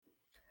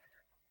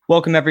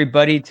Welcome,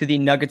 everybody, to the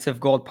Nuggets of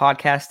Gold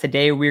podcast.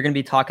 Today, we're going to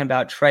be talking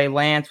about Trey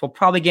Lance. We'll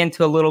probably get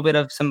into a little bit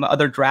of some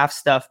other draft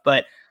stuff,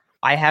 but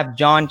I have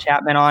John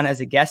Chapman on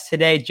as a guest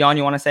today. John,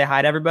 you want to say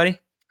hi to everybody?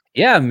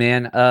 Yeah,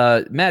 man.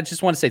 Matt,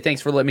 just want to say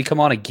thanks for letting me come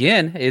on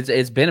again.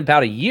 It's been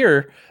about a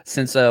year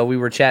since we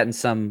were chatting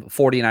some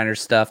 49ers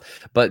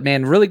stuff, but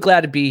man, really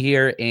glad to be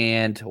here.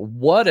 And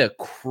what a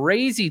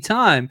crazy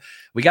time.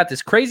 We got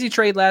this crazy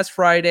trade last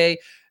Friday.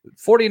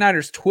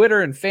 49ers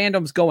Twitter and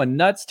fandom's going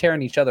nuts,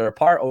 tearing each other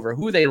apart over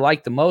who they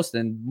like the most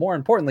and more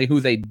importantly, who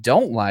they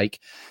don't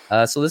like.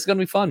 So this is going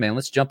to be fun, man.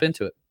 Let's jump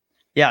into it.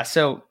 Yeah,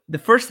 so the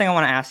first thing I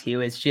want to ask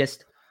you is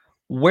just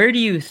where do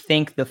you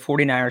think the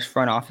 49ers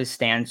front office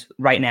stands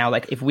right now?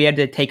 Like if we had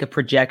to take a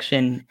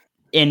projection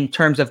in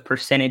terms of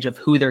percentage of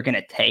who they're going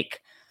to take.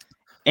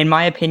 In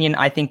my opinion,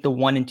 I think the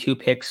 1 and 2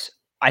 picks,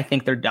 I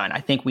think they're done. I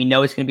think we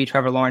know it's going to be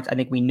Trevor Lawrence. I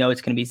think we know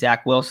it's going to be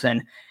Zach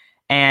Wilson.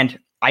 And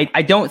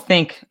I don't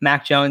think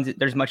Mac Jones,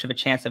 there's much of a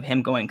chance of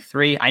him going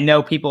 3. I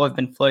know people have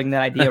been floating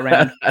that idea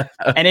around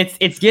and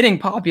it's getting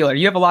popular.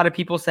 You have a lot of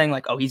people saying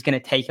like, oh, he's going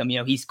to take him,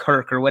 he's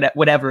Kirk or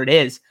whatever it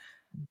is.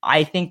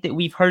 I think that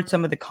we've heard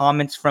some of the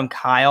comments from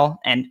Kyle,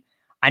 and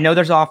I know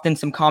there's often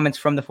some comments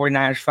from the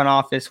 49ers front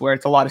office where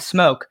it's a lot of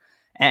smoke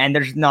and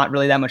there's not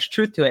really that much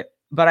truth to it.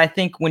 But I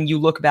think when you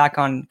look back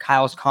on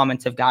Kyle's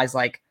comments of guys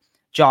like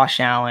Josh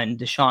Allen,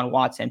 Deshaun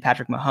Watson,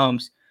 Patrick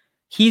Mahomes,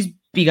 he's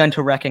begun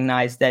to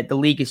recognize that the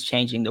league is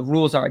changing. The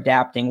rules are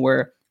adapting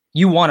where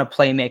you want a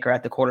playmaker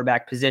at the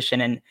quarterback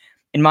position. And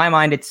in my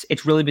mind,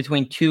 it's really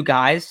between 2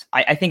 guys.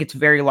 I think it's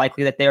very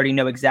likely that they already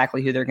know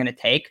exactly who they're going to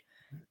take.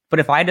 But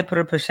if I had to put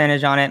a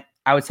percentage on it,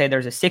 I would say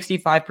there's a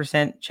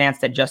 65% chance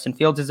that Justin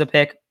Fields is a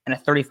pick and a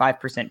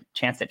 35%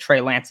 chance that Trey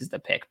Lance is the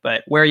pick.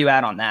 But where are you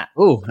at on that?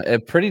 Oh,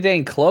 pretty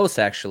dang close,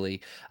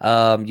 actually.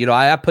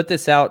 I put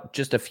this out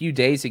just a few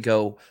days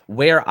ago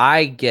where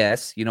I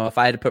guess, if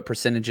I had to put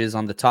percentages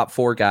on the top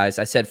 4 guys,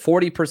 I said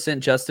 40%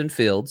 Justin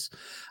Fields.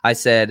 I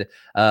said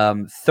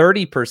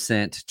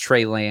 30%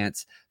 Trey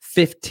Lance,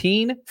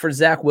 15 for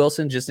Zach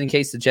Wilson, just in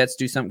case the Jets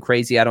do something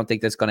crazy. I don't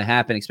think that's going to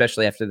happen,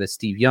 especially after the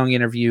Steve Young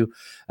interview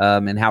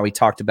and how he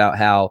talked about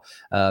how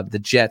the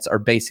Jets are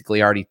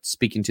basically already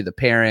speaking to the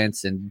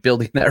parents and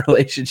building that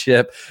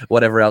relationship,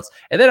 whatever else.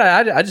 And then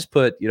I just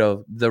put,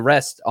 the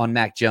rest on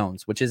Mac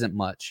Jones, which isn't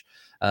much.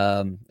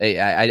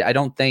 I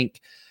don't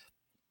think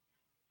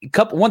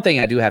one thing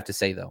I do have to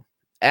say, though,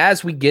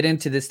 as we get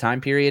into this time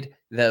period,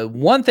 the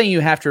one thing you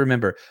have to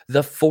remember,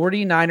 the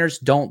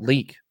 49ers don't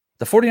leak.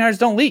 The 49ers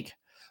don't leak.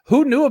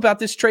 Who knew about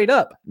this trade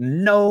up?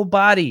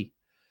 Nobody.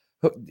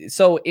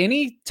 So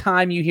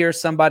anytime you hear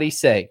somebody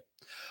say,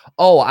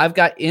 oh, I've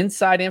got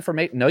inside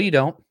information. No, you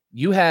don't.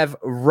 You have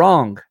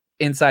wrong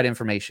inside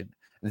information.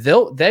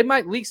 They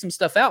might leak some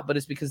stuff out, but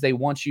it's because they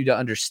want you to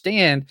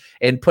understand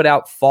and put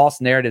out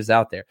false narratives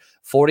out there.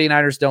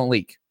 49ers don't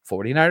leak.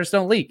 49ers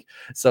don't leak.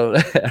 So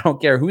I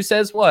don't care who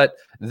says what,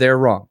 they're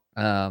wrong.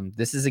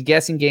 This is a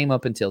guessing game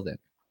up until then.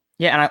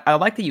 Yeah, and I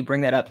like that you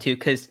bring that up too,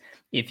 because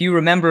if you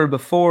remember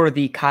before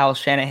the Kyle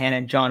Shanahan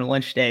and John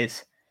Lynch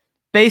days,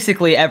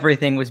 basically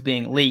everything was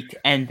being leaked.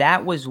 And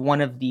that was one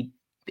of the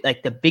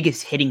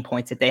biggest hitting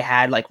points that they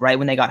had, right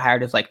when they got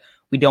hired, is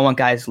we don't want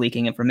guys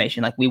leaking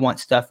information. We want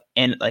stuff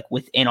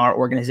within our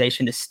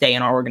organization to stay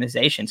in our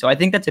organization. So I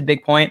think that's a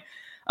big point.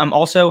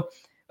 Also,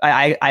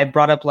 I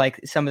brought up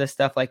some of the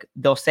stuff,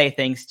 they'll say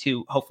things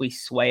to hopefully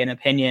sway an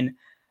opinion.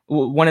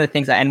 One of the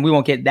things, and we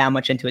won't get that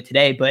much into it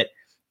today, but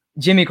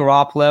Jimmy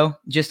Garoppolo,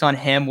 just on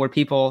him,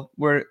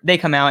 where they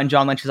come out and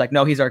John Lynch is like,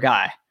 no, he's our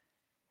guy.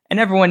 And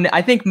everyone,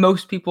 I think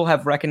most people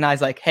have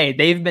recognized hey,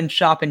 they've been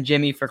shopping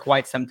Jimmy for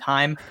quite some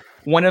time.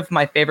 One of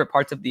my favorite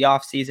parts of the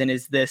offseason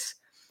is this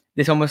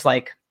almost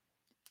I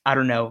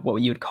don't know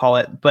what you would call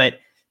it, but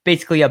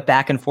basically a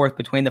back and forth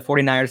between the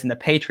 49ers and the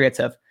Patriots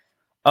of,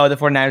 oh, the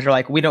 49ers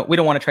are we don't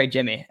want to trade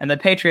Jimmy. And the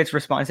Patriots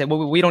respond and say,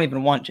 well, we don't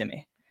even want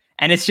Jimmy.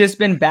 And it's just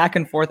been back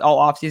and forth all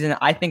offseason.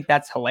 I think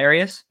that's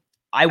hilarious.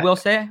 I will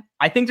say,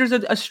 I think there's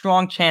a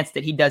strong chance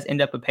that he does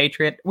end up a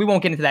Patriot. We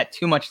won't get into that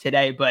too much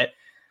today, but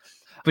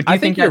do you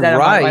think you're that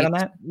right on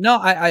that? No,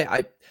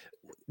 I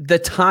the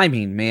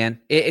timing,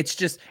 man.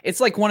 It's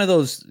like one of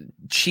those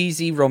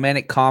cheesy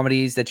romantic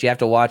comedies that you have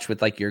to watch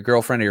with your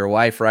girlfriend or your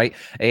wife, right?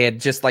 And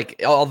just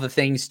all the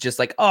things,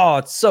 just oh,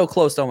 it's so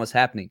close to almost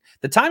happening.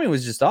 The timing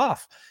was just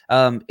off.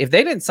 If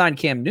they didn't sign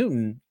Cam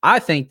Newton, I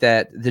think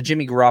that the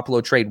Jimmy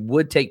Garoppolo trade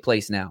would take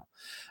place now.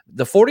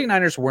 The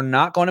 49ers were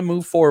not going to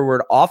move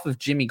forward off of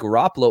Jimmy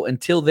Garoppolo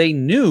until they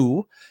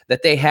knew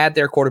that they had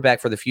their quarterback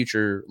for the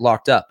future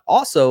locked up.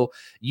 Also,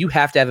 you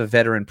have to have a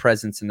veteran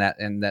presence in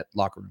that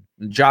locker room.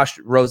 Josh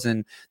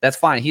Rosen, that's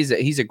fine. He's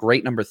a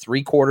great number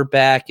 3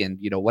 quarterback, and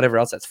whatever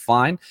else, that's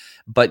fine.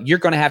 But you're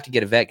going to have to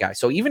get a vet guy.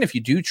 So even if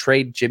you do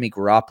trade Jimmy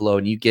Garoppolo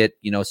and you get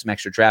some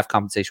extra draft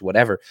compensation,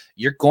 whatever,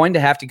 you're going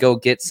to have to go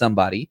get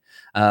somebody.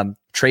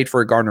 Trade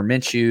for a Gardner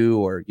Minshew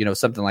or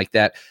something like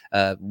that,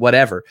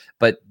 whatever.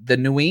 But the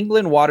New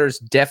England Waters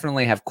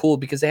definitely have cooled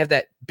because they have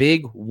that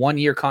big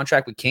 1-year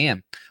contract with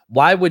Cam.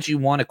 Why would you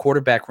want a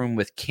quarterback room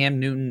with Cam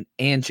Newton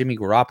and Jimmy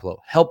Garoppolo?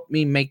 Help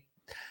me make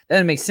That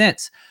doesn't make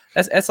sense.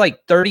 That's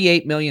like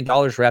 $38 million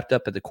wrapped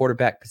up at the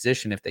quarterback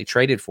position if they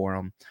traded for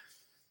him.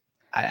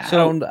 I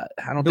don't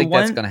think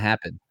that's going to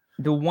happen.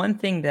 The one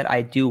thing that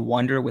I do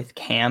wonder with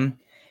Cam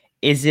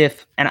is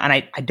if, and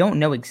I don't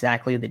know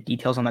exactly the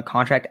details on the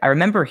contract. I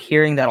remember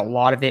hearing that a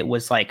lot of it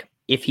was like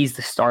if he's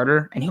the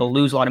starter and he'll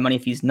lose a lot of money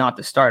if he's not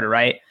the starter,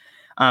 right?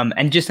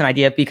 And just an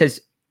idea, because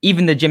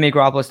even the Jimmy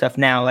Garoppolo stuff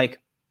now, like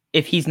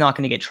if he's not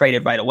going to get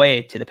traded right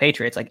away to the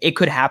Patriots, like it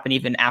could happen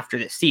even after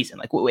this season.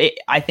 Like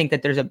I think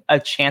that there's a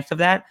chance of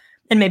that,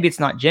 and maybe it's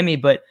not Jimmy,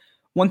 but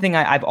one thing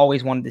I've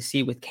always wanted to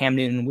see with Cam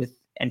Newton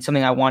and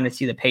something I wanted to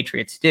see the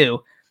Patriots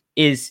do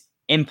is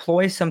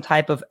employ some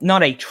type of,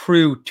 not a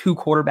true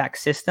 2-quarterback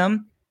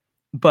system,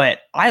 but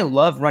I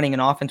love running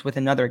an offense with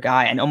another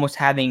guy and almost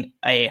having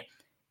a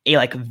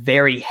like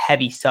very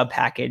heavy sub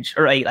package,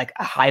 or a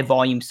high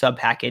volume sub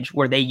package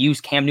where they use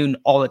Cam Newton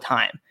all the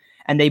time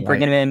and they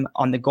bring him in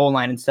on the goal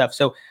line and stuff.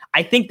 So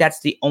I think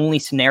that's the only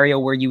scenario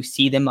where you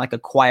see them like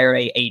acquire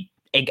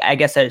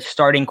a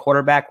starting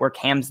quarterback where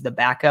Cam's the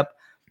backup.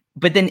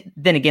 But then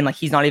again, like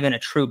he's not even a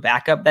true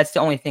backup. That's the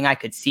only thing I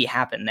could see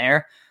happen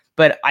there.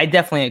 But I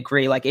definitely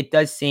agree. Like it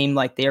does seem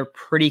like they're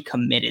pretty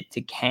committed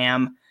to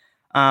Cam.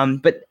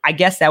 But I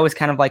guess that was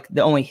kind of like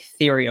the only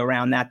theory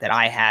around that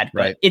I had.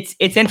 But right. It's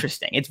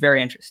interesting. It's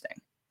very interesting.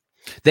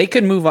 They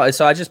could move on.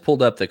 So I just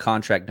pulled up the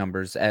contract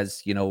numbers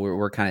as you know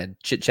we're kind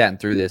of chit chatting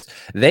through this.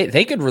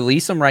 They could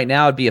release him right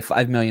now. It'd be a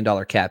 $5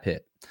 million cap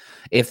hit.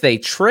 If they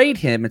trade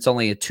him, it's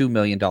only a $2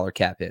 million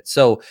cap hit.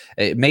 So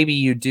maybe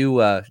you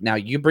do. Now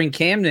you bring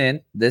Cam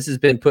in. This has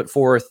been put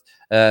forth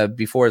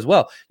before as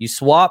well. You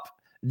swap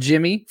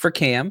Jimmy for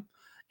Cam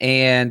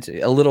and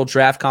a little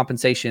draft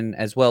compensation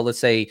as well. Let's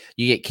say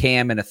you get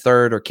Cam in a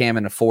third or Cam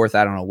in a fourth.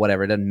 I don't know,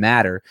 whatever. It doesn't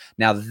matter.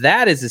 Now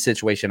that is a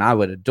situation I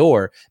would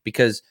adore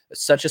because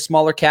such a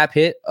smaller cap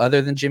hit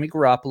other than Jimmy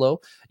Garoppolo.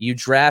 You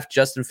draft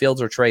Justin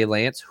Fields or Trey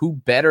Lance. Who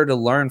better to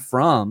learn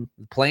from?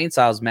 Playing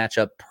styles match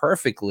up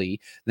perfectly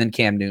than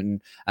Cam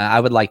Newton. I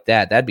would like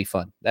that. That'd be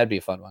fun. That'd be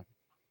a fun one.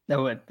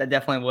 That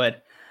definitely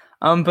would.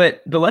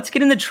 But let's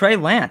get into Trey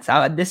Lance.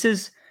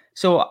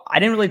 So I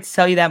didn't really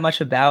tell you that much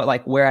about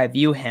like where I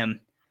view him.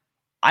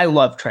 I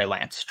love Trey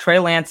Lance. Trey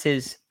Lance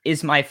is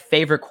my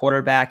favorite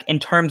quarterback in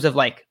terms of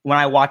like when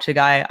I watch a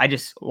guy, I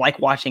just like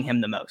watching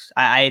him the most.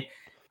 I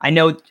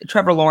know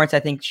Trevor Lawrence, I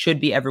think, should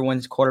be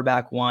everyone's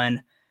quarterback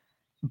one,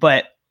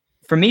 but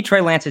for me, Trey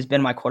Lance has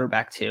been my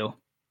quarterback two.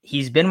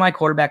 He's been my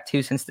quarterback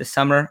two since the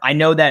summer. I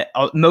know that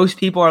most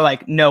people are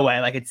like, no way,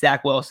 like it's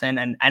Zach Wilson,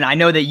 and I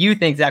know that you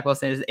think Zach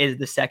Wilson is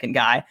the second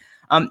guy.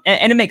 And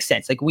it makes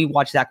sense. Like we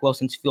watch Zach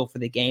Wilson's feel for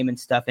the game and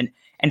stuff,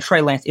 and Trey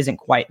Lance isn't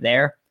quite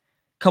there.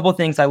 Couple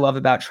things I love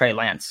about Trey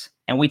Lance,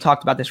 and we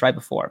talked about this right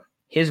before.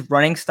 His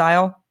running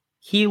style,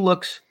 he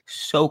looks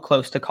so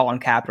close to Colin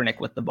Kaepernick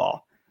with the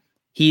ball.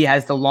 He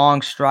has the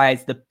long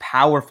strides, the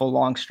powerful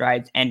long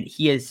strides, and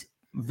he is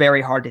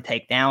very hard to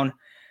take down.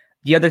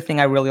 The other thing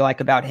I really like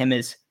about him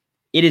is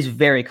it is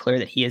very clear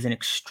that he is an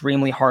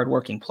extremely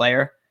hardworking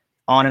player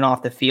on and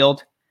off the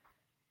field.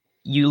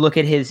 You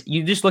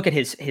just look at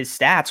his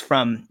stats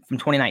from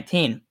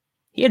 2019.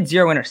 He had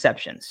 0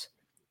 interceptions.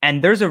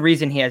 And there's a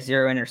reason he has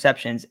 0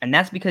 interceptions, and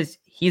that's because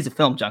he's a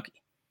film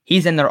junkie.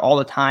 He's in there all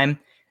the time.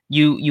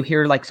 You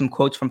hear like some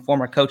quotes from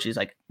former coaches,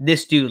 like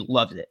this dude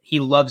loves it. He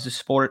loves the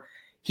sport.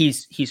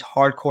 He's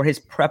hardcore. His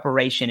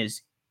preparation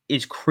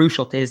is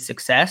crucial to his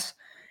success.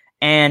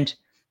 And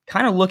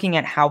kind of looking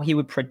at how he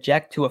would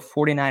project to a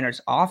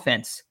 49ers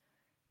offense,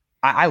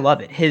 I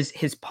love it.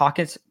 His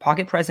pocket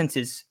presence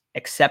is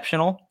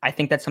exceptional. I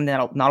think that's something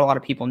that not a lot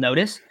of people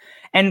notice.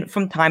 And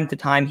from time to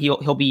time,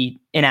 he'll be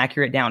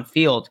inaccurate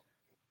downfield.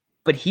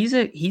 But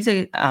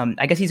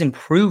I guess he's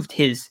improved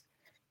his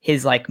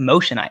like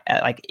motion.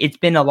 Like it's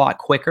been a lot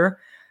quicker.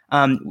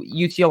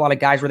 You see a lot of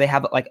guys where they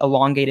have like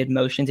elongated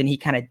motions, and he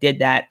kind of did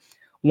that.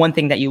 One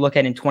thing that you look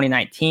at in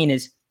 2019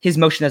 is his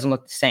motion doesn't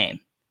look the same.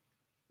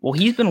 Well,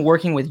 he's been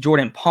working with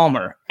Jordan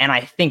Palmer, and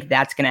I think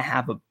that's going to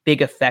have a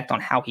big effect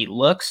on how he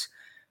looks.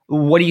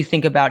 What do you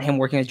think about him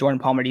working with Jordan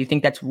Palmer? Do you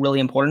think that's really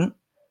important?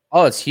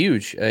 Oh, it's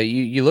huge.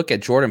 You look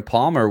at Jordan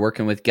Palmer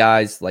working with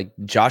guys like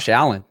Josh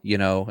Allen,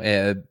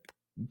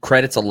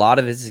 credits a lot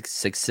of his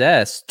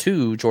success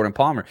to Jordan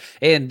Palmer.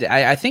 And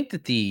I think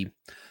that the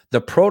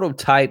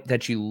prototype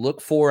that you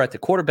look for at the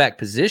quarterback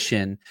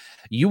position,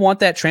 you want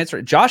that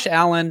transfer. Josh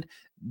Allen,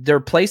 their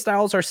play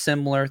styles are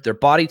similar. Their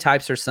body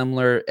types are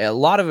similar. A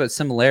lot of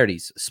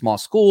similarities, small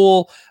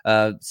school,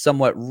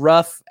 somewhat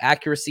rough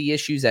accuracy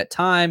issues at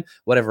time,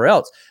 whatever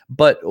else.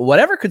 But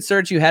whatever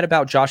concerns you had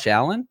about Josh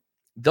Allen,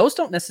 those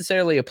don't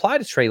necessarily apply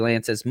to Trey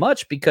Lance as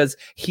much because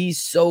he's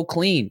so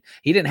clean.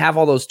 He didn't have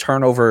all those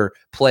turnover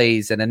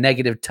plays and a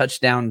negative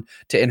touchdown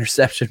to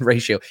interception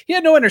ratio. He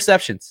had no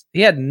interceptions.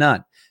 He had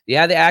none.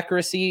 Yeah, the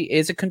accuracy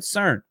is a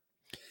concern,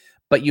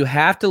 but you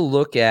have to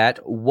look at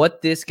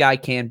what this guy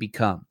can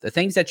become. The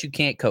things that you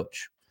can't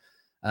coach.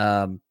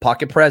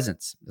 Pocket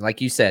presence, like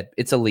you said,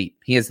 it's elite.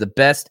 He is the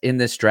best in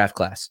this draft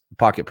class.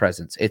 Pocket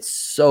presence. It's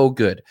so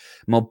good.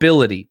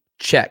 Mobility,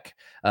 check.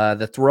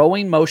 The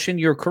throwing motion,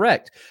 you're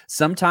correct.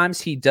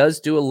 Sometimes he does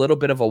do a little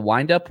bit of a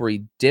windup where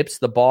he dips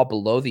the ball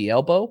below the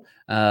elbow.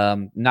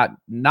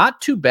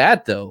 Not too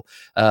bad though.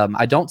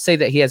 I don't say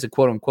that he has a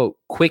quote unquote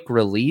quick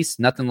release.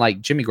 Nothing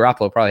like Jimmy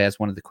Garoppolo probably has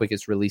one of the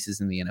quickest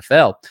releases in the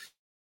NFL.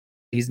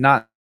 He's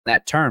not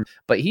that term,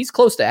 but he's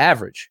close to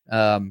average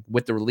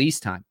with the release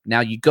time. Now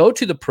you go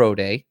to the pro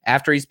day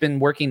after he's been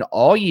working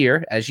all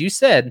year, as you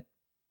said,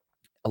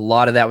 a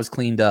lot of that was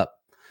cleaned up.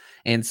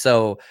 And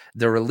so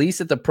the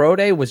release at the pro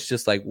day was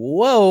just like,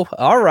 whoa,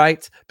 all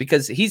right,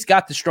 because he's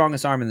got the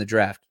strongest arm in the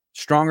draft,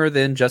 stronger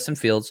than Justin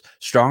Fields,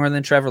 stronger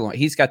than Trevor Lawrence.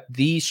 He's got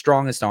the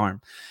strongest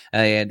arm.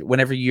 And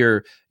whenever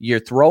you're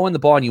throwing the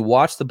ball and you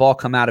watch the ball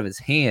come out of his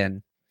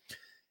hand,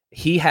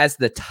 he has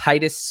the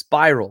tightest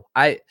spiral.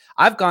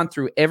 I've gone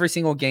through every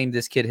single game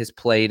this kid has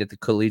played at the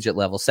collegiate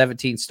level,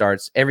 17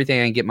 starts,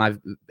 everything I can get my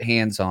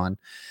hands on,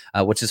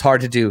 which is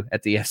hard to do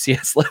at the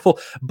FCS level.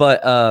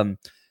 But I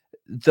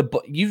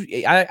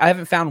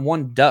haven't found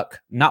one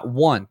duck, not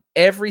one.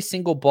 Every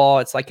single ball,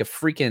 it's like a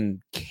freaking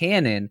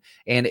cannon,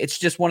 and it's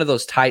just one of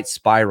those tight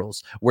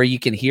spirals where you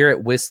can hear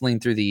it whistling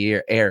through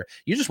the air.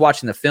 You're just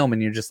watching the film,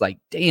 and you're just like,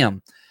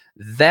 damn,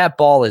 that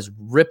ball is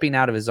ripping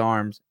out of his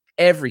arms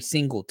every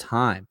single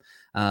time.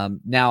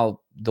 Now,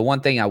 the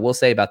one thing I will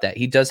say about that,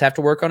 he does have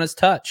to work on his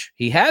touch.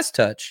 He has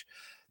touch.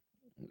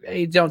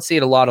 You don't see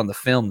it a lot on the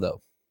film,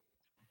 though.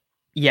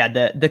 Yeah,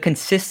 the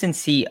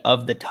consistency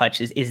of the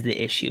touch is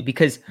the issue,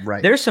 because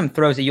there's some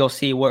throws that you'll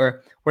see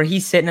where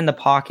he's sitting in the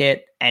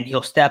pocket and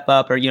he'll step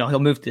up, or he'll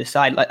move to the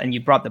side, and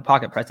you brought the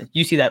pocket presence.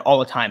 You see that all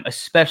the time,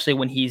 especially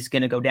when he's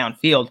going to go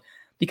downfield,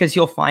 because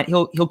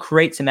he'll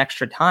create some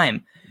extra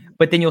time,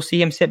 but then you'll see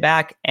him sit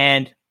back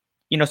and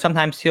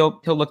sometimes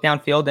he'll look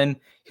downfield and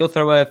he'll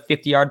throw a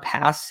 50-yard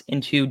pass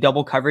into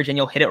double coverage and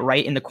you'll hit it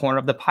right in the corner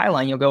of the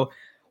pylon. You'll go,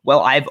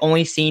 well, I've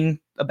only seen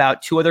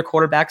about 2 other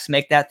quarterbacks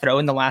make that throw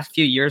in the last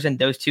few years, and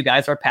those 2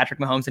 guys are Patrick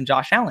Mahomes and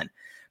Josh Allen.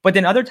 But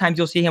then other times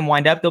you'll see him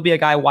wind up. There'll be a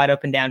guy wide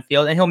open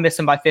downfield and he'll miss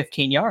him by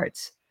 15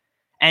 yards.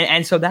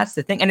 And so that's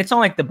the thing. And it's not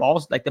like the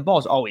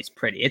ball's always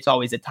pretty. It's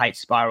always a tight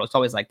spiral. It's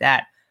always like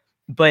that.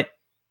 But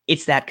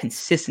it's that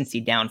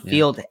consistency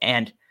downfield.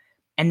 Yeah.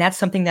 And that's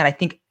something that I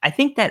think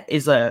that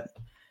is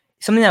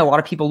something that a lot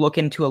of people look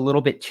into a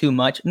little bit too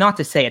much. Not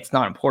to say it's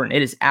not important.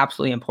 It is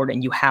absolutely important,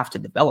 and you have to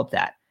develop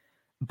that.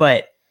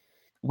 But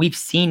we've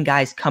seen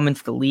guys come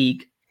into the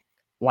league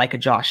like a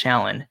Josh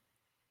Allen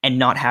and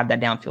not have that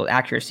downfield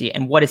accuracy.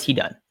 And what has he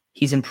done?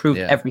 He's improved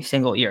every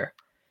single year.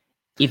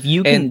 If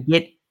you can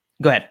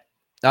go ahead.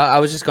 I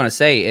was just going to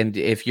say, and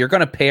if you're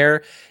going to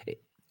pair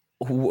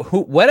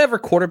whatever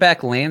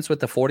quarterback lands with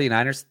the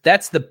 49ers,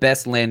 that's the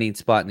best landing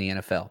spot in the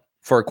NFL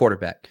for a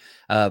quarterback.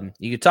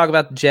 You could talk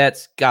about the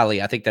Jets.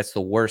 Golly, I think that's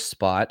the worst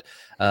spot.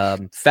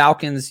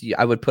 Falcons,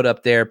 I would put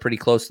up there pretty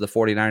close to the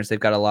 49ers. They've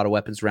got a lot of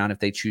weapons around if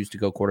they choose to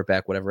go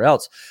quarterback, whatever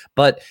else.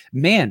 But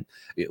man,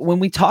 when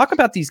we talk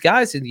about these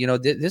guys, and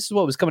this is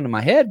what was coming to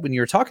my head when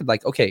you were talking,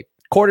 like, okay,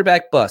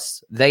 quarterback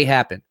busts, they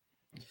happen.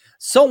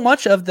 So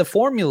much of the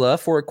formula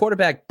for a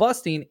quarterback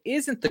busting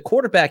isn't the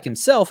quarterback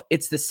himself.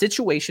 It's the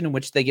situation in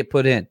which they get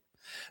put in.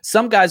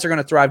 Some guys are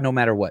going to thrive no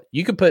matter what.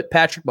 You could put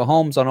Patrick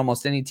Mahomes on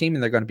almost any team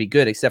and they're going to be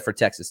good, except for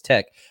Texas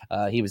Tech.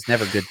 He was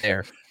never good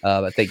there.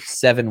 I think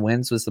 7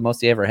 wins was the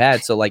most he ever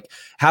had. So, like,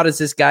 how does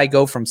this guy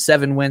go from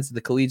 7 wins at the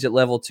collegiate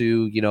level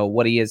to,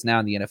 what he is now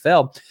in the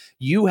NFL?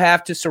 You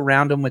have to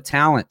surround him with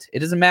talent. It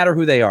doesn't matter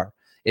who they are.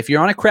 If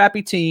you're on a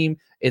crappy team,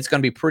 it's going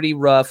to be pretty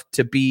rough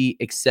to be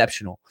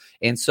exceptional.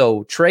 And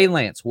so, Trey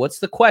Lance, what's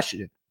the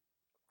question?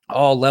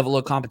 Oh, level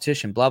of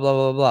competition, blah, blah,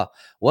 blah, blah.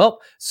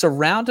 Well,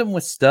 surround him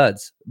with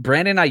studs.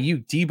 Brandon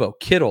Ayuk, Debo,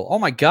 Kittle. Oh,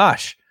 my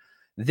gosh.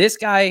 This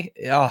guy,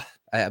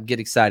 I'm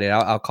getting excited.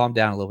 I'll calm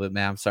down a little bit,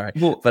 man. I'm sorry.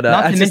 Well, but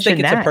I just think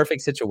it's a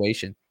perfect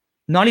situation.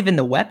 Not even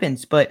the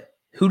weapons, but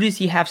who does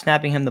he have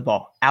snapping him the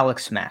ball?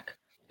 Alex Mack.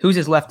 Who's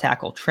his left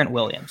tackle? Trent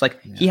Williams.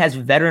 He has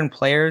veteran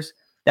players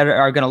that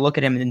are going to look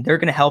at him and they're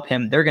going to help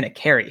him. They're going to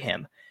carry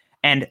him.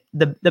 And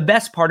the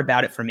best part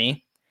about it for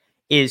me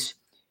is,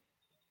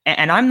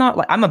 and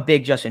I'm a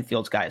big Justin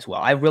Fields guy as well.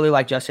 I really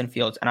like Justin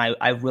Fields, and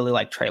I really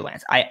like Trey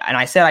Lance.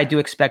 I said I do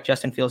expect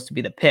Justin Fields to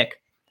be the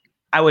pick.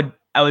 I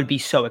would be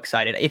so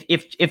excited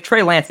if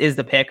Trey Lance is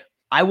the pick.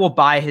 I will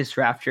buy his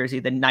draft jersey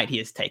the night he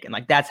is taken.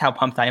 That's how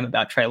pumped I am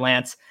about Trey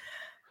Lance.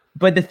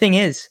 But the thing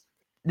is,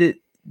 the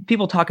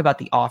people talk about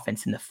the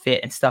offense and the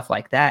fit and stuff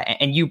like that,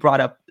 and you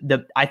brought up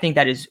I think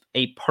that is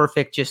a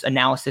perfect just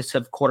analysis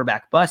of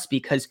quarterback bust,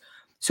 because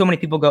so many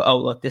people go, oh,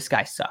 look, this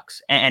guy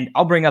sucks. And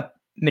I'll bring up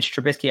Mitch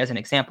Trubisky as an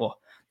example.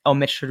 Oh,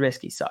 Mitch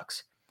Trubisky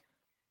sucks.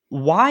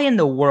 Why in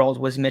the world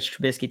was Mitch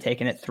Trubisky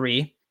taken at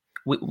 3?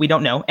 We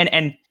don't know.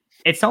 And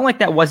it's not like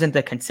that wasn't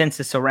the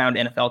consensus around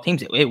NFL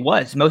teams. It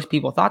was. Most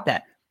people thought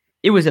that.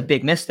 It was a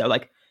big miss, though.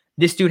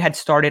 This dude had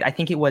started, I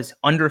think it was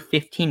under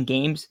 15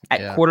 games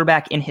at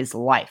quarterback in his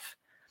life.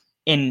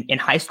 In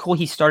high school,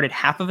 he started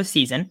half of a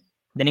season.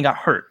 Then he got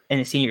hurt in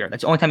his senior year.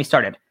 That's the only time he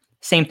started.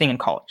 Same thing in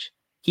college.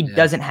 He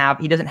doesn't have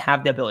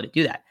the ability to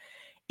do that.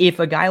 If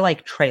a guy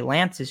like Trey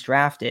Lance is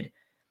drafted,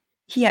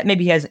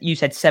 maybe he has, you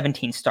said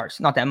 17 starts,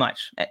 not that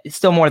much. It's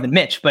still more than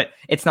Mitch, but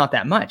it's not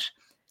that much.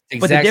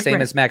 Exact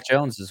same as Mac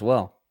Jones as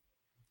well.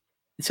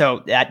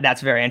 So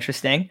that's very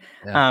interesting,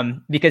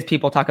 because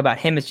people talk about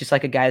him as just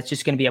like a guy that's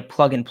just going to be a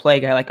plug and play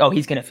guy. Like, oh,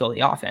 he's going to fill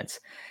the offense,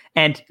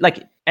 and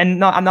like, and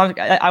not,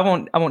 I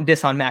won't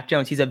diss on Mac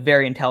Jones. He's a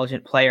very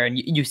intelligent player, and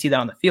you see that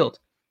on the field.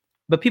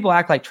 But people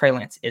act like Trey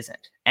Lance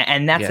isn't,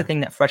 and that's the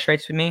thing that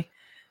frustrates me.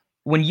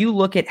 When you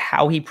look at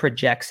how he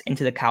projects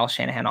into the Kyle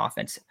Shanahan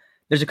offense,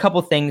 there's a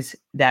couple things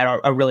that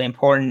are really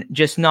important,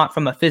 just not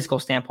from a physical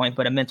standpoint,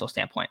 but a mental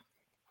standpoint.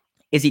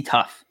 Is he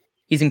tough?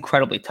 He's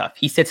incredibly tough.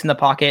 He sits in the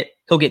pocket.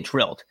 He'll get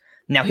drilled.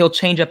 Now, he'll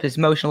change up his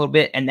motion a little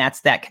bit, and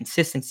that's that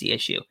consistency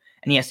issue,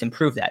 and he has to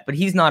improve that. But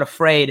he's not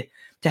afraid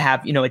to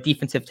have, a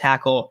defensive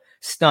tackle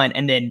stunt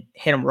and then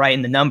hit him right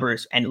in the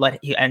numbers and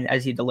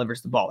as he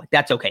delivers the ball. Like,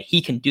 that's okay.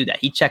 He can do that.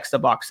 He checks the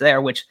box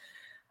there, which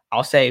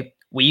I'll say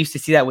we used to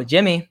see that with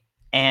Jimmy,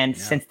 and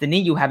since the knee,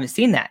 you haven't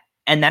seen that.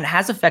 And that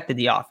has affected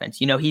the offense.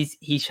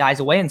 He shies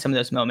away in some of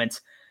those moments.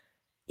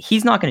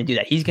 He's not going to do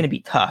that. He's going to be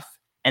tough.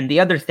 And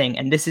the other thing,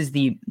 and this is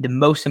the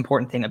most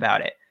important thing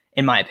about it,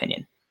 in my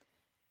opinion,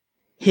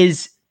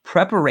 his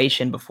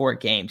preparation before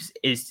games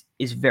is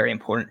very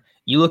important.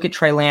 You look at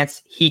Trey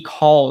Lance, he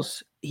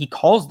calls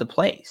the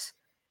plays.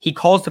 He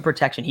calls the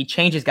protection. He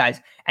changes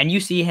guys. And you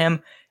see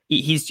him,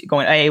 he's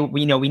going, hey,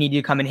 we need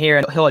you to come in here.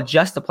 And he'll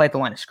adjust the play at the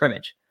line of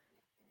scrimmage.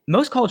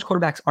 Most college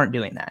quarterbacks aren't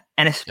doing that,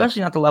 and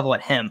especially not the level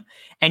at him.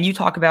 And you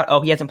talk about, oh,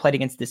 he hasn't played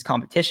against this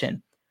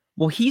competition.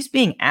 Well, he's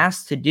being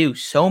asked to do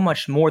so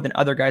much more than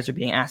other guys are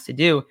being asked to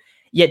do,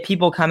 yet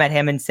people come at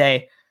him and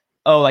say,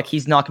 oh, like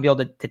he's not going to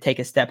be able to take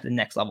a step to the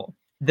next level.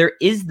 There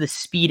is the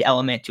speed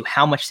element to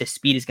how much the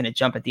speed is going to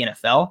jump at the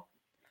NFL,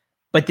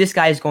 but this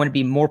guy is going to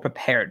be more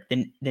prepared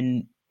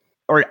than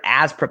or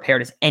as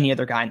prepared as any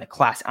other guy in the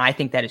class. And I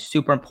think that is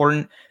super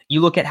important.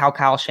 You look at how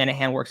Kyle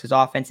Shanahan works his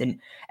offense, and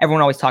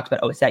everyone always talks about,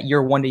 oh, it's that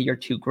year 1 to year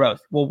 2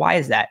 growth. Well, why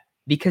is that?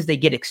 Because they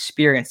get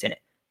experience in it.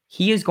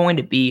 He is going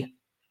to be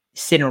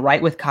sitting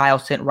right with Kyle,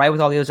 sitting right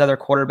with all those other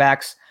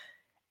quarterbacks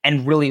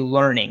and really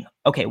learning,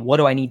 okay, what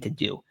do I need to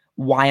do?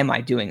 Why am I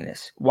doing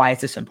this? Why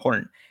is this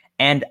important?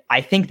 And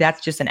I think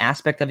that's just an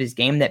aspect of his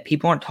game that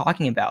people aren't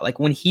talking about. Like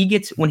if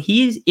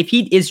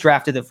he is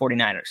drafted to the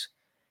 49ers,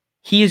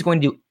 he is going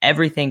to do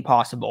everything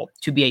possible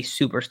to be a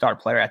superstar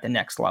player at the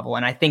next level.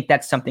 And I think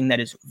that's something that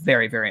is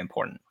very, very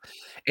important.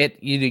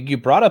 You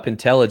brought up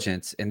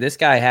intelligence, and this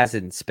guy has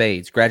it in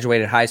spades.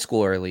 Graduated high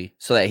school early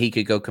so that he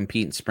could go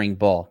compete in spring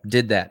ball.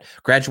 Did that.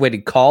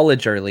 Graduated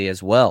college early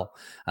as well.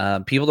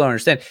 People don't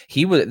understand.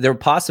 There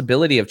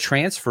possibility of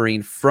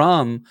transferring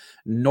from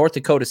North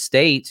Dakota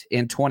State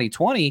in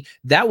 2020.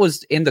 That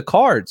was in the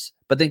cards,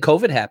 but then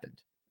COVID happened.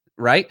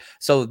 Right.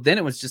 So then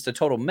it was just a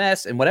total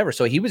mess and whatever.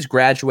 So he was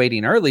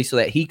graduating early so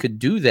that he could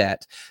do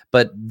that.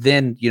 But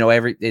then,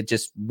 it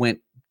just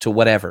went to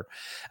whatever.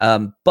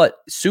 But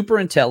super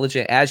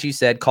intelligent, as you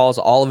said, calls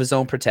all of his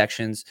own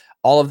protections,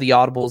 all of the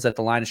audibles at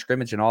the line of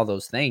scrimmage and all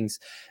those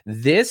things.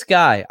 This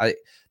guy,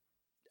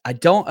 I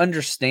don't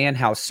understand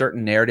how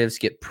certain narratives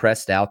get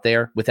pressed out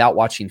there without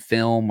watching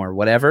film or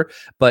whatever,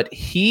 but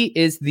he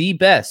is the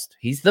best.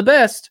 He's the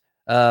best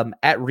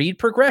at read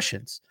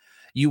progressions.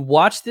 You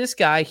watch this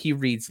guy, he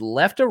reads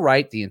left to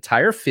right the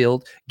entire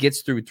field,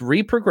 gets through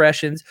 3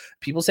 progressions.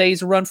 People say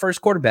he's a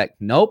run-first quarterback.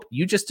 Nope,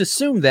 you just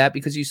assume that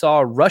because you saw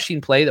a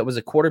rushing play that was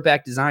a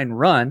quarterback design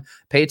run.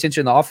 Pay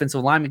attention to the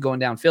offensive lineman going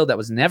downfield. That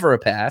was never a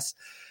pass.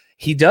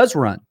 He does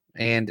run,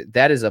 and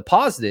that is a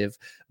positive,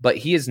 but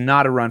he is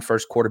not a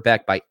run-first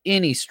quarterback by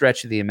any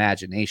stretch of the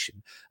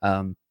imagination.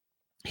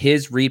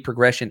 His read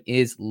progression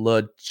is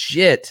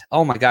legit.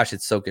 Oh my gosh,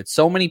 it's so good.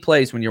 So many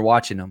plays when you're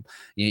watching them.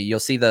 You'll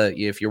see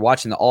if you're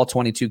watching the all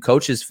 22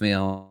 coaches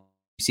film,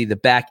 you see the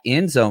back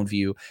end zone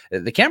view.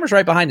 The camera's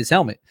right behind his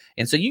helmet.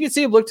 And so you can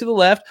see him look to the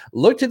left,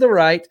 look to the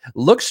right,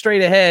 look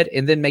straight ahead,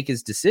 and then make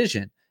his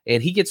decision.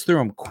 And he gets through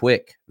them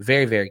quick,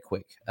 very, very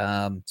quick.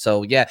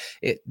 The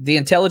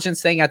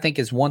intelligence thing, I think,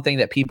 is one thing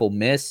that people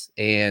miss.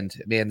 And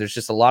man, there's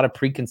just a lot of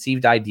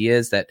preconceived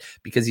ideas that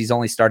because he's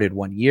only started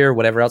 1 year,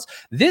 whatever else.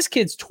 This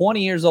kid's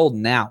 20 years old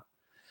now.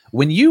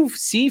 When you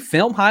see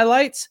film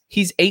highlights,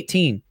 he's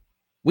 18.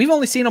 We've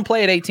only seen him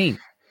play at 18.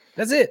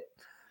 That's it.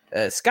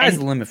 Sky's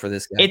the limit for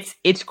this guy.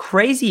 It's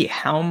crazy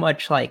how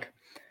much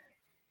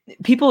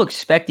people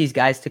expect these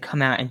guys to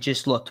come out and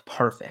just look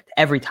perfect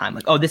every time.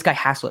 Like, oh, this guy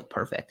has to look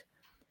perfect.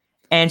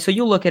 And so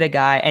you look at a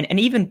guy, and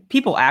even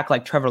people act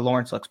like Trevor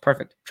Lawrence looks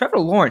perfect. Trevor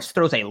Lawrence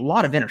throws a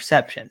lot of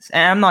interceptions.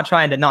 And I'm not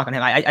trying to knock on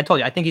him. I told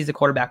you, I think he's the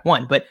quarterback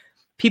 1. But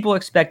people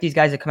expect these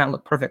guys to come out and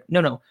look perfect.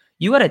 No.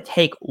 You got to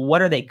take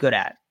what are they good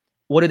at?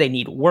 What do they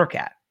need work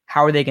at?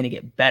 How are they going to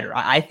get better?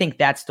 I think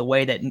that's the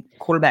way that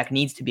quarterback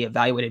needs to be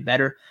evaluated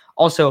better.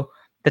 Also,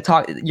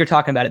 you're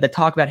talking about it. The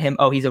talk about him,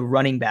 oh, he's a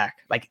running back.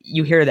 Like,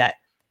 you hear that.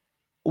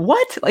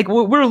 What? Like,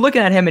 we're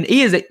looking at him, and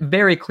he is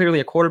very clearly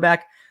a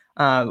quarterback.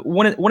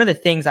 One of the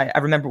things I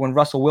remember when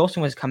Russell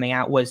Wilson was coming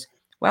out was,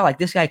 wow, like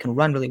this guy can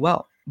run really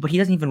well, but he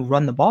doesn't even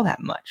run the ball that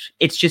much.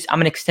 It's just, I'm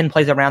going to extend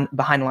plays around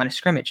behind the line of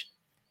scrimmage.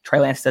 Trey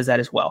Lance does that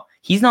as well.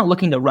 He's not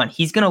looking to run.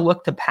 He's going to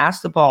look to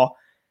pass the ball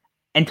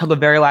until the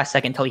very last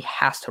second, until he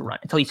has to run,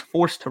 until he's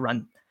forced to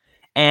run.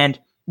 And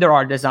there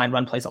are design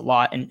run plays a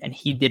lot, and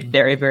he did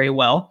very, very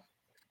well.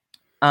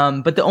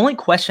 But the only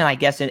question, I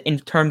guess, in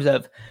terms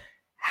of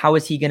how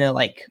is he going to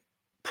like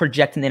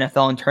project in the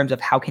NFL in terms of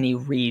how can he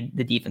read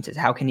the defenses,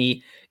 how can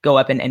he go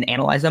up and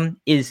analyze them,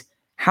 is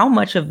how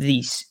much of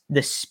the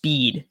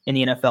speed in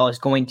the NFL is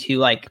going to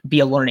like be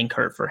a learning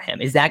curve for him?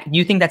 Do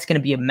you think that's going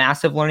to be a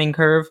massive learning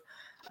curve?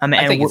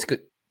 I think it's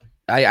good.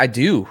 I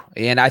do.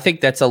 And I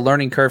think that's a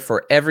learning curve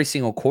for every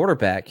single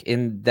quarterback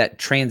in that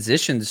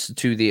transitions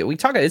to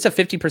it's a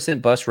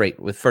 50% bust rate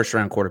with first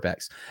round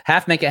quarterbacks.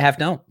 Half make it, half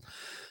don't.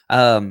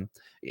 And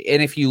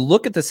if you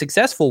look at the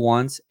successful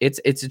ones, it's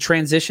a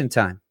transition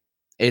time.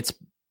 It's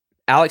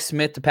Alex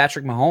Smith to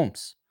Patrick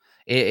Mahomes.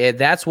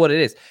 That's what it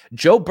is.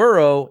 Joe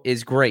Burrow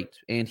is great,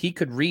 and he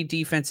could read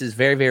defenses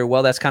very, very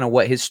well. That's kind of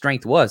what his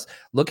strength was.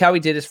 Look how he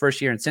did his first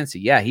year in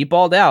Cincy. Yeah, he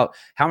balled out.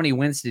 How many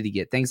wins did he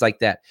get? Things like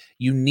that.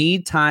 You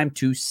need time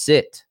to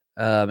sit.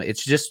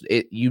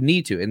 You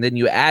need to. And then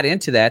you add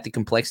into that the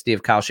complexity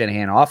of Kyle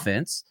Shanahan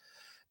offense.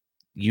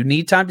 You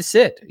need time to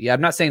sit. Yeah,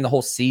 I'm not saying the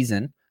whole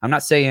season. I'm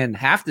not saying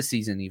half the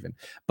season even,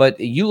 but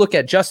you look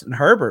at Justin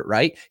Herbert,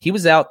 right? He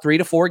was out 3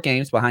 to 4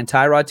 games behind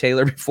Tyrod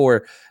Taylor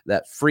before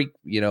that freak,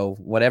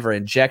 whatever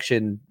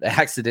injection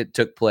accident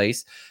took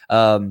place,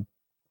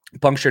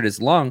 punctured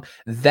his lung.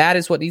 That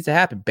is what needs to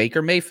happen.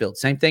 Baker Mayfield,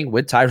 same thing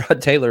with Tyrod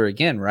Taylor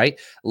again, right?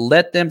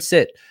 Let them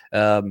sit.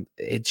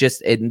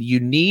 You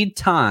need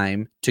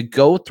time to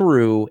go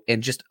through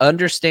and just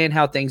understand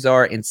how things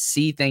are and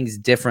see things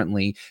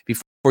differently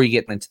before you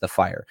get into the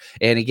fire.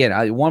 And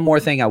again, one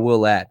more thing I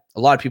will add. A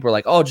lot of people are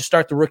like, oh, just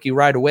start the rookie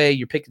right away.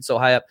 You're picking so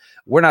high up.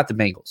 We're not the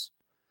Bengals.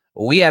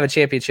 We have a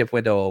championship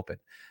window open.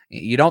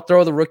 You don't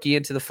throw the rookie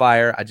into the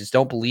fire. I just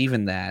don't believe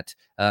in that.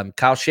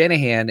 Kyle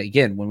Shanahan,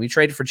 again, when we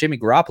traded for Jimmy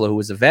Garoppolo, who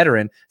was a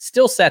veteran,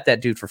 still sat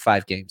that dude for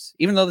 5 games.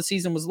 Even though the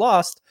season was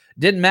lost,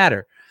 didn't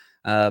matter.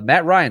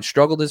 Matt Ryan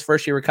struggled his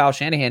first year with Kyle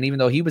Shanahan, even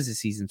though he was a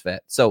seasoned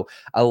vet. So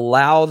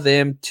allow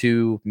them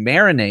to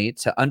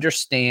marinate, to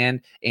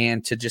understand,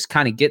 and to just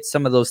kind of get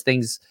some of those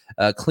things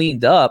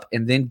cleaned up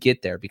and then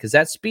get there, because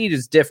that speed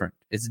is different.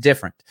 It's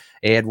different.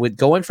 And with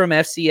going from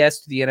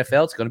FCS to the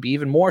NFL, it's going to be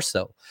even more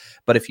so.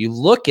 But if you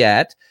look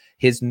at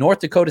his North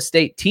Dakota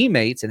State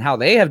teammates and how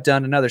they have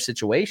done in other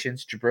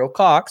situations, Jabril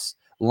Cox,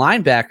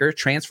 linebacker,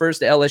 transfers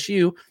to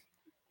LSU,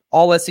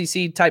 all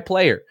SEC type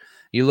player.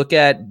 You look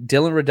at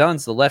Dylan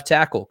Redunz, the left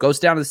tackle, goes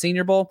down to the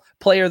Senior Bowl,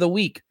 player of the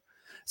week.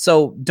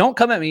 So don't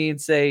come at me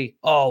and say,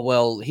 oh,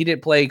 well, he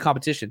didn't play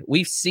competition.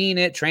 We've seen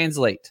it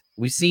translate.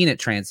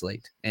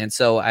 And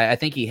so I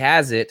think he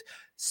has it.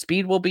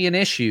 Speed will be an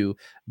issue,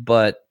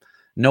 but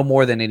no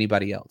more than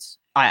anybody else.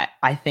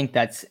 I think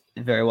that's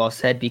very well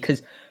said,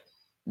 because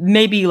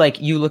maybe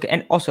like you look,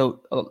 and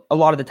also a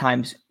lot of the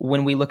times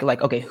when we look at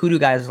like, okay, who do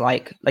guys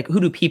like who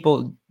do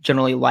people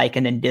generally like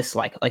and then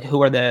dislike? Like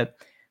who are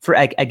for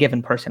a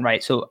given person,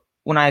 right? So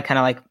when I kind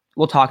of like,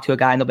 we'll talk to a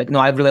guy and they'll be like, no,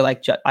 I really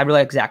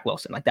like Zach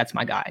Wilson. Like that's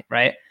my guy,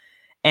 right?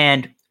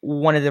 And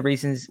one of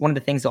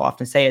the things they'll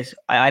often say is,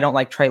 I don't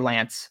like Trey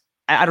Lance.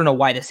 I don't know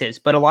why this is,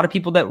 but a lot of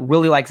people that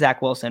really like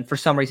Zach Wilson for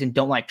some reason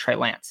don't like Trey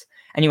Lance.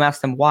 And you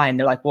ask them why, and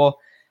they're like, well,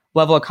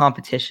 level of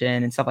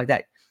competition and stuff like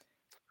that.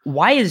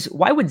 Why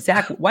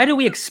do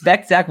we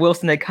expect Zach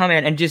Wilson to come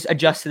in and just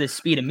adjust to this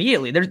speed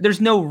immediately?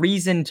 There's no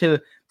reason to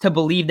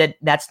believe that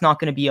that's not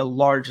going to be a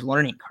large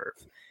learning curve.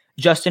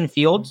 Justin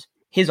Fields,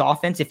 his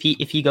offense, if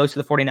he goes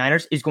to the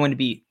 49ers, is going to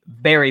be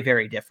very,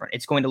 very different.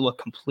 It's going to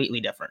look completely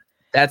different.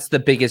 That's the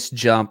biggest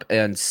jump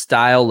in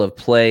style of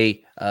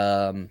play,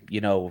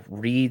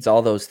 reads,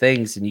 all those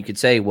things. And you could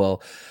say,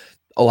 well,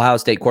 Ohio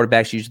State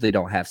quarterbacks usually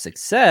don't have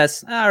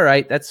success. All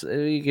right, that's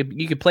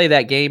you could play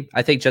that game.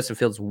 I think Justin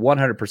Fields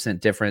 100%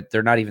 different.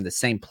 They're not even the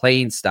same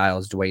playing style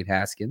as Dwayne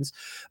Haskins.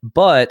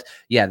 But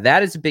yeah,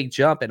 that is a big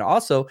jump. And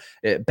also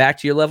back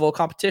to your level of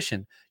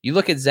competition. You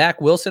look at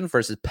Zach Wilson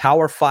versus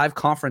Power 5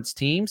 conference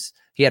teams.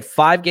 He had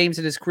 5 games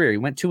in his career. He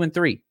went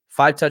 2-3,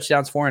 5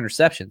 touchdowns, 4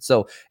 interceptions.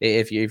 So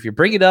if you're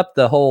bringing up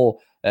the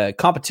whole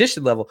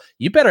competition level,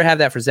 you better have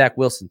that for Zach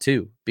Wilson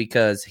too,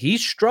 because he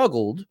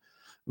struggled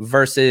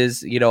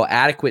versus,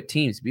 adequate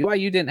teams.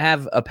 BYU didn't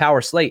have a power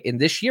slate. And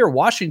this year,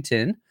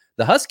 Washington,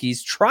 the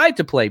Huskies, tried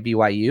to play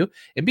BYU,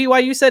 and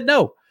BYU said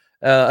no.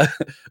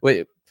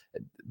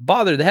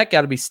 Bothered the heck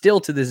out of me still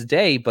to this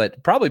day,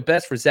 but probably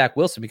best for Zach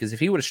Wilson, because if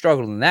he would have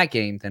struggled in that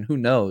game, then who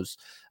knows?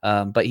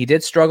 But he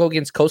did struggle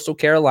against Coastal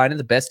Carolina,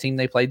 the best team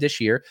they played this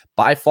year,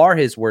 by far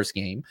his worst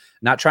game.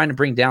 Not trying to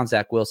bring down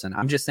Zach Wilson.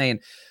 I'm just saying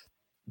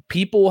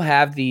people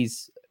have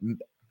these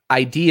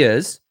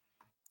ideas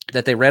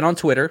that they read on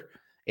Twitter,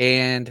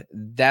 and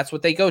that's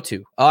what they go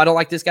to. Oh, I don't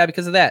like this guy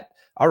because of that.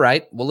 All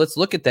right, well, let's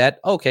look at that.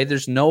 Okay,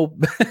 there's no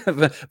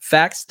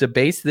facts to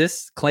base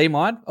this claim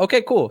on.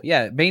 Okay, cool.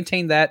 Yeah,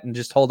 maintain that and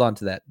just hold on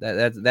to that.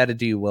 That'll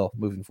do you well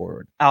moving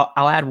forward.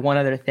 I'll add one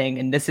other thing,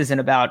 and this isn't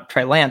about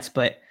Trey Lance,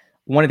 but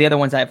one of the other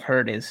ones I've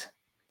heard is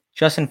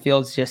Justin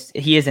Fields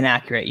he is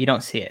inaccurate. You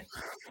don't see it.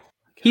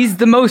 He's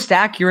the most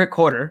accurate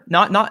quarterback,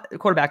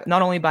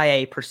 not only by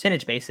a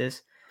percentage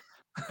basis,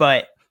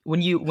 but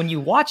when you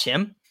watch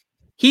him,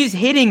 he's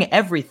hitting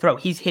every throw.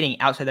 He's hitting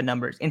outside the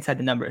numbers, inside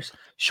the numbers,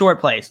 short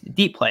plays,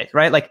 deep plays,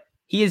 right? Like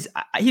he's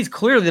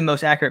clearly the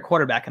most accurate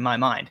quarterback in my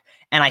mind.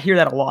 And I hear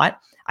that a lot.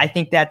 I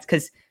think that's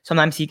because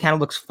sometimes he kind of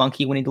looks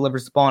funky when he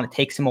delivers the ball and it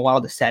takes him a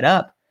while to set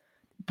up.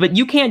 But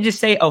you can't just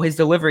say, oh, his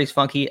delivery is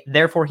funky,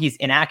 therefore he's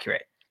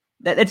inaccurate.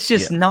 That's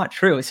just not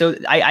true. So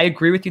I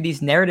agree with you.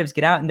 These narratives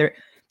get out and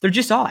they're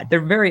just odd. They're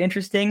very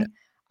interesting. Yeah.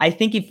 I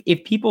think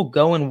if people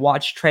go and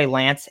watch Trey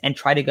Lance and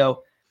try to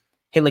go,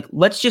 hey, like,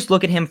 let's just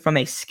look at him from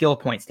a skill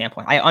point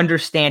standpoint. I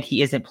understand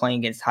he isn't playing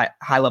against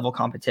high level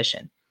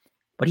competition,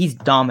 but he's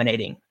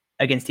dominating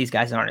against these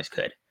guys that aren't as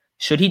good.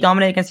 Should he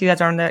dominate against these guys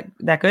that aren't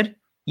that good?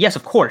 Yes,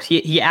 of course.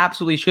 He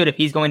absolutely should if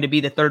he's going to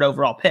be the 3rd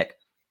overall pick.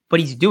 But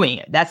he's doing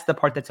it. That's the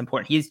part that's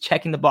important. He's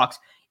checking the box.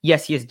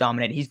 Yes, he is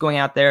dominating. He's going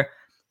out there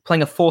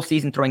playing a full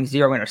season, throwing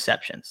 0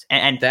 interceptions.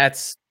 And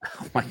that's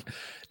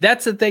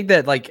that's the thing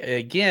that, like,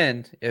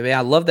 again, I mean,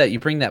 I love that you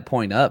bring that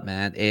point up,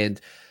 man.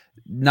 And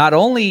not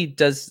only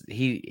does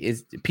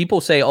people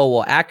say, oh,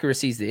 well,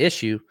 accuracy is the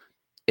issue.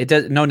 It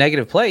does no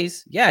negative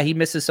plays. Yeah, he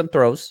misses some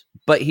throws,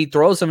 but he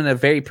throws them in a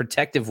very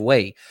protective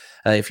way.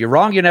 If you're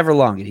wrong, you're never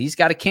wrong. He's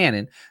got a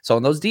cannon. So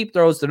on those deep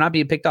throws, they're not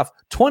being picked off.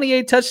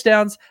 28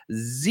 touchdowns,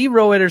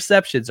 0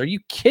 interceptions. Are you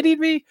kidding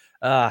me?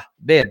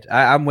 Man,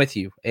 I'm with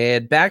you.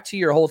 And back to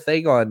your whole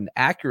thing on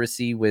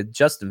accuracy with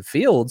Justin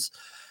Fields.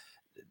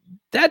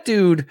 That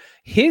dude,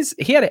 he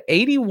had an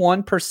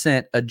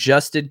 81%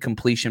 adjusted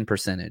completion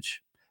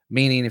percentage,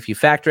 meaning if you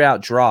factor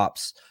out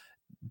drops,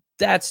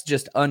 that's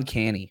just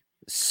uncanny.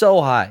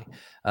 So high.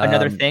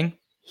 Another thing,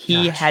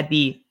 he had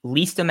the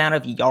least amount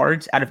of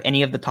yards out of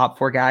any of the top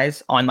 4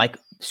 guys on like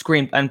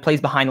screen and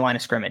plays behind the line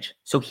of scrimmage.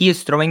 So he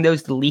is throwing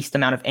those the least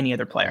amount of any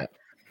other player,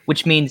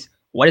 which means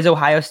what is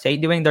Ohio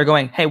State doing? They're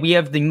going, hey, we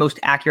have the most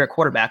accurate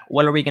quarterback.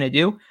 What are we going to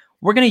do?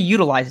 We're going to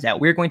utilize that.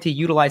 We're going to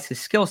utilize his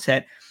skill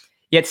set.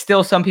 Yet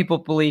still some people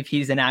believe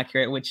he's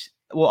inaccurate, which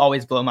will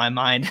always blow my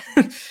mind.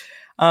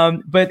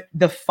 But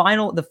the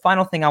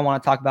final thing I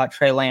want to talk about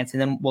Trey Lance,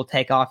 and then we'll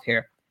take off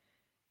here.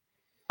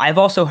 I've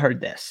also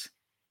heard this.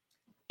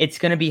 It's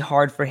going to be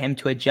hard for him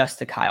to adjust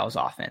to Kyle's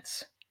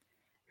offense.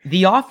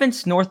 The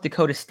offense North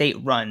Dakota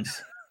State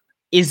runs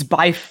is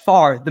by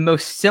far the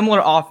most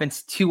similar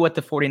offense to what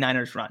the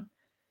 49ers run.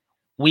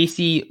 We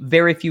see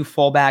very few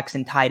fullbacks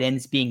and tight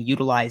ends being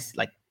utilized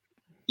like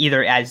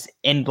either as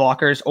end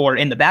blockers or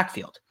in the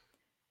backfield.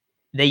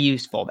 They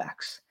use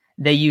fullbacks.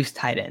 They use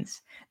tight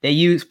ends. They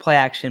use play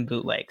action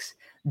bootlegs.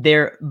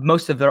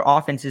 Most of their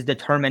offense is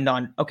determined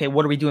on, okay,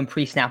 what are we doing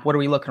pre-snap? What are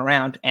we looking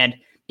around? And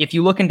if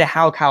you look into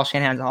how Kyle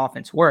Shanahan's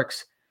offense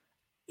works,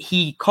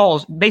 he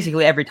calls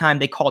basically every time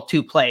they call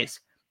 2 plays.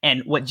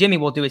 And what Jimmy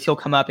will do is he'll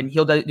come up and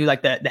he'll do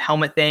like the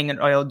helmet thing,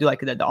 or he'll do like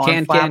the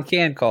arm flap.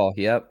 Can call.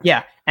 Yep.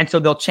 Yeah. And so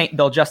they'll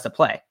adjust the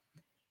play.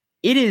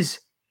 It is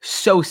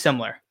so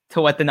similar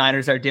to what the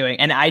Niners are doing.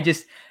 And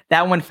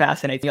that one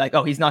fascinates me. Like,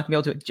 oh, he's not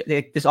going to be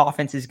able to, this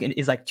offense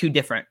is like too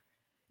different.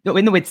 No,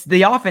 it's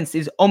the offense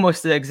is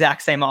almost the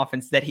exact same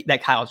offense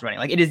that Kyle's running.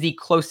 Like it is the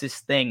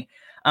closest thing.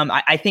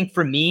 I think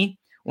for me,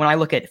 when I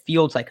look at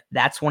Fields, like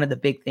that's one of the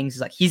big things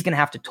is like he's going to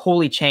have to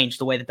totally change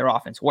the way that their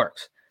offense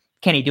works.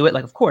 Can he do it?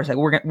 Like, of course, like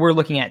we're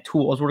looking at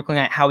tools. We're looking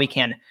at how we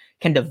can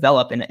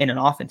develop in an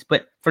offense.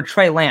 But for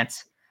Trey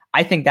Lance,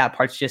 I think that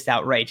part's just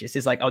outrageous.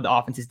 It's like, oh, the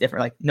offense is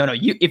different. Like, no,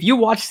 if you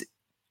watch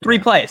 3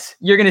 plays,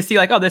 you're going to see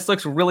like, oh, this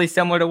looks really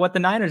similar to what the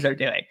Niners are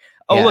doing.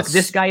 Oh, yes. Look,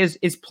 this guy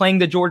is playing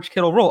the George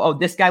Kittle role. Oh,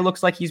 this guy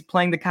looks like he's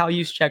playing the Kyle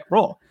Juszczyk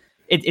role.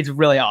 It's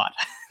really odd.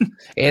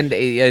 And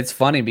it's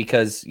funny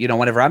because,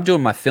 whenever I'm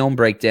doing my film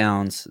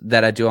breakdowns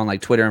that I do on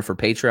like Twitter and for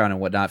Patreon and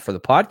whatnot for the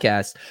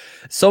podcast,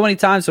 so many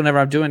times whenever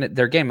I'm doing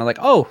their game, I'm like,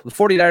 oh, the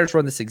 49ers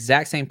run this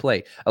exact same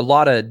play. A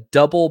lot of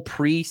double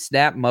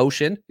pre-snap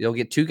motion. They'll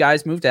get 2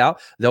 guys moved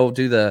out. They'll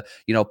do the,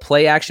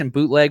 play action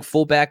bootleg,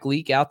 fullback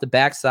leak out the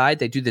backside.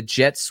 They do the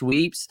jet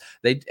sweeps.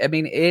 It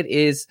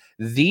is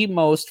the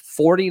most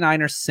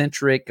 49er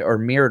centric or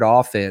mirrored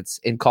offense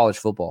in college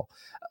football.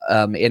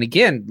 And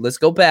again, let's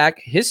go back.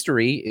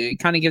 History, it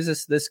kind of gives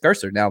us this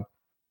cursor. Now,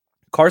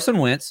 Carson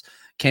Wentz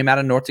came out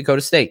of North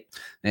Dakota State.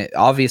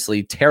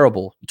 Obviously,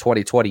 terrible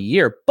 2020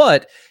 year.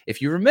 But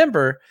if you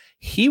remember,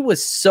 he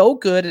was so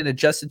good and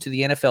adjusted to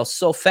the NFL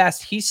so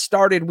fast. He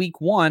started week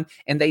 1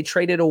 and they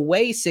traded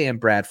away Sam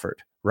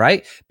Bradford,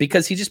 right?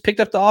 Because he just picked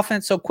up the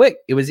offense so quick.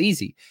 It was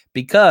easy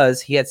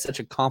because he had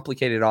such a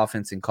complicated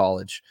offense in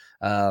college.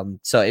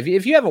 So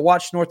if you haven't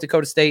watched North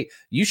Dakota State,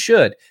 you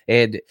should.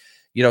 And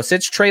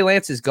since Trey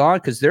Lance is gone,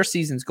 because their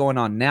season's going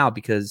on now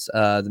because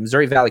the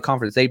Missouri Valley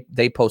Conference,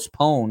 they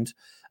postponed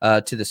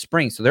to the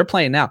spring. So they're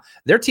playing now.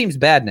 Their team's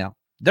bad now.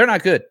 They're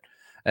not good.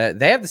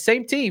 They have the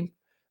same team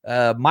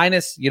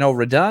minus,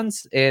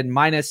 Reduns and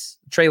minus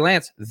Trey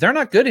Lance. They're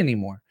not good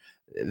anymore.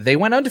 They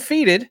went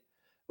undefeated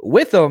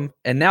with them,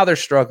 and now they're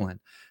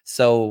struggling.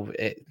 So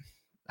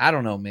I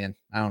don't know, man.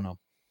 I don't know.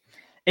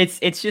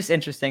 It's just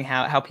interesting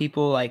how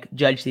people like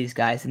judge these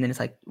guys, and then it's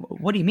like,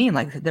 what do you mean?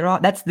 Like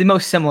that's the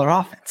most similar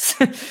offense.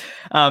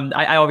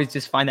 I always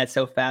just find that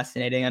so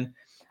fascinating, and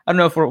I don't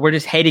know if we're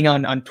just hating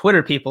on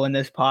Twitter people in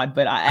this pod,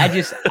 but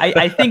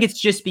I think it's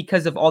just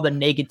because of all the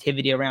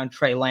negativity around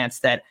Trey Lance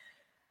that,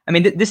 I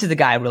mean, this is the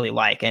guy I really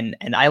like, and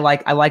I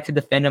like to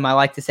defend him. I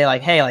like to say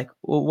like, hey, like,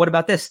 well, what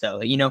about this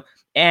though? And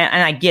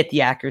I get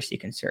the accuracy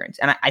concerns,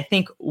 and I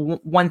think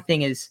one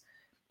thing is,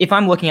 if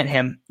I'm looking at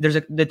him,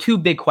 the two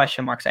big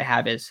question marks I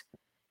have is,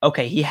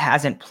 okay, he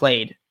hasn't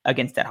played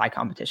against that high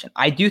competition.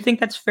 I do think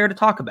that's fair to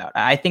talk about.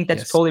 I think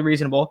that's totally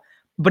reasonable.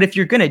 But if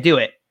you're gonna do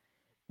it,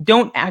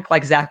 don't act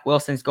like Zach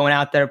Wilson's going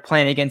out there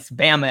playing against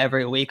Bama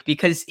every week,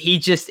 because he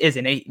just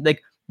isn't.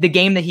 Like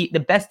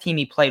the best team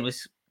he played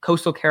was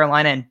Coastal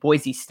Carolina and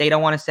Boise State, I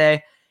want to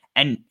say,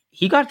 and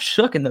he got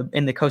shook in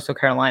the Coastal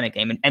Carolina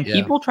game. And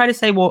people try to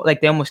say, well,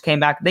 like they almost came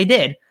back. They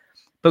did,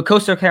 but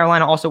Coastal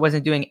Carolina also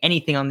wasn't doing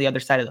anything on the other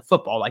side of the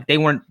football. Like they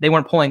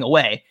weren't pulling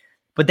away,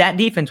 but that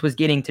defense was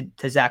getting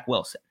to Zach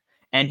Wilson,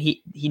 and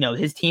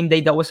his team,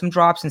 they dealt with some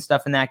drops and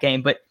stuff in that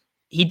game, but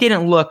he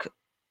didn't look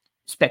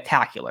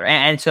spectacular.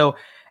 And so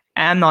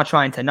I'm not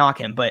trying to knock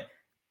him, but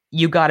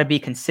you got to be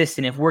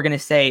consistent. If we're going to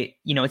say,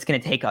 it's going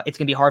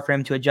to be hard for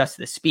him to adjust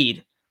to the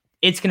speed,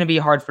 it's going to be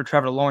hard for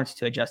Trevor Lawrence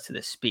to adjust to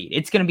the speed.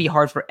 It's going to be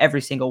hard for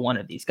every single one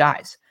of these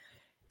guys.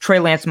 Trey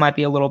Lance might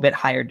be a little bit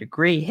higher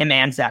degree, him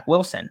and Zach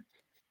Wilson.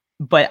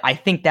 But I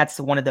think that's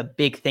one of the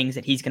big things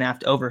that he's going to have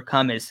to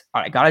overcome is,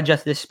 all right, got to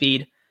adjust this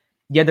speed.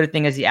 The other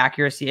thing is the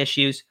accuracy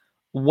issues.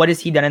 What has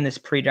he done in this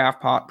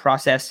pre-draft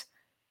process?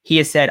 He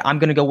has said, I'm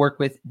going to go work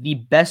with the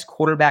best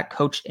quarterback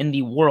coach in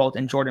the world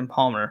in Jordan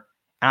Palmer,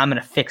 and I'm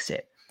going to fix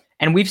it.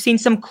 And we've seen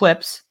some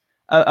clips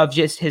of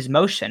just his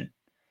motion.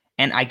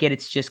 And I get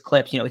it's just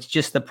clips, it's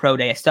just the pro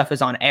day. Stuff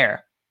is on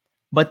air.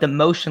 But the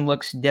motion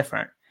looks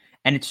different,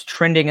 and it's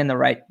trending in the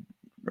right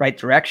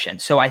direction.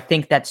 So I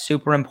think that's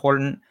super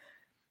important.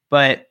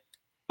 But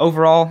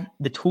overall,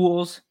 the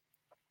tools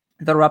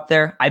that are up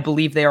there, I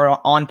believe they are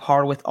on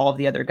par with all of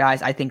the other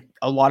guys. I think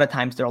a lot of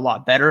times they're a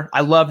lot better.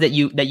 I love that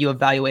you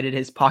evaluated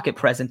his pocket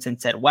presence and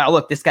said, wow,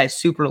 look, this guy's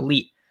super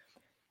elite,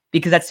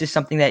 because that's just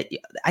something that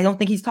I don't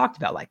think he's talked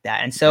about like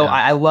that. And so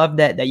I love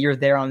that you're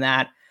there on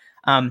that.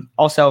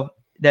 Also,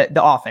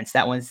 the offense,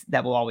 that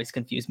will always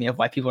confuse me of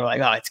why people are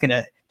like, oh,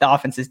 the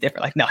offense is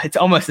different. Like, no, it's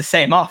almost the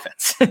same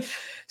offense.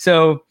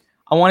 So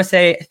I want to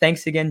say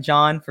thanks again,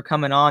 John, for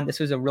coming on. This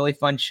was a really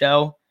fun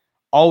show.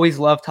 Always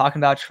love talking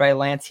about Trey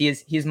Lance.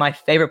 He's my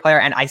favorite player.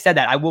 And I said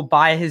that I will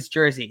buy his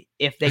jersey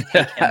if they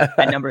take him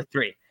at number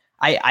 3.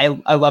 I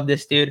love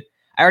this dude.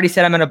 I already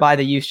said I'm going to buy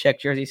the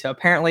Juszczyk jersey. So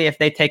apparently if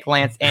they take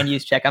Lance and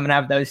Juszczyk, I'm going to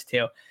have those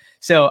two.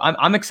 So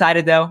I'm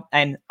excited though.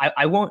 And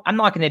I'm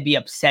not going to be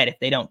upset if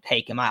they don't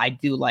take him. I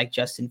do like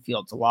Justin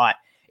Fields a lot.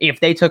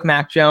 If they took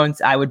Mac Jones,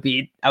 I would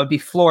be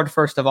floored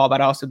first of all, but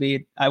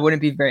I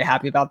wouldn't be very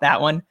happy about that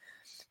one.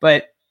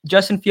 But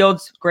Justin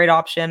Fields, great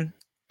option.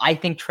 I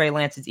think Trey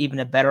Lance is even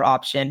a better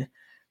option.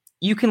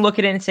 You can look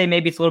at it and say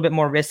maybe it's a little bit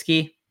more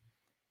risky.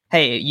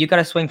 Hey, you got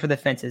to swing for the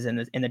fences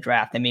in the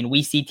draft. I mean,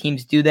 we see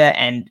teams do that,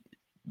 and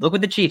look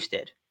what the Chiefs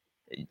did.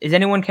 Does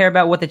anyone care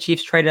about what the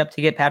Chiefs traded up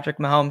to get Patrick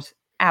Mahomes?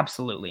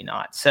 Absolutely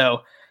not.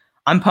 So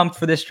I'm pumped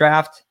for this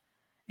draft,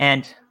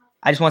 and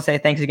I just want to say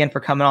thanks again for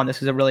coming on.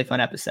 This was a really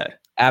fun episode.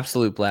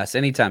 Absolute blast.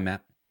 Anytime,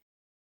 Matt.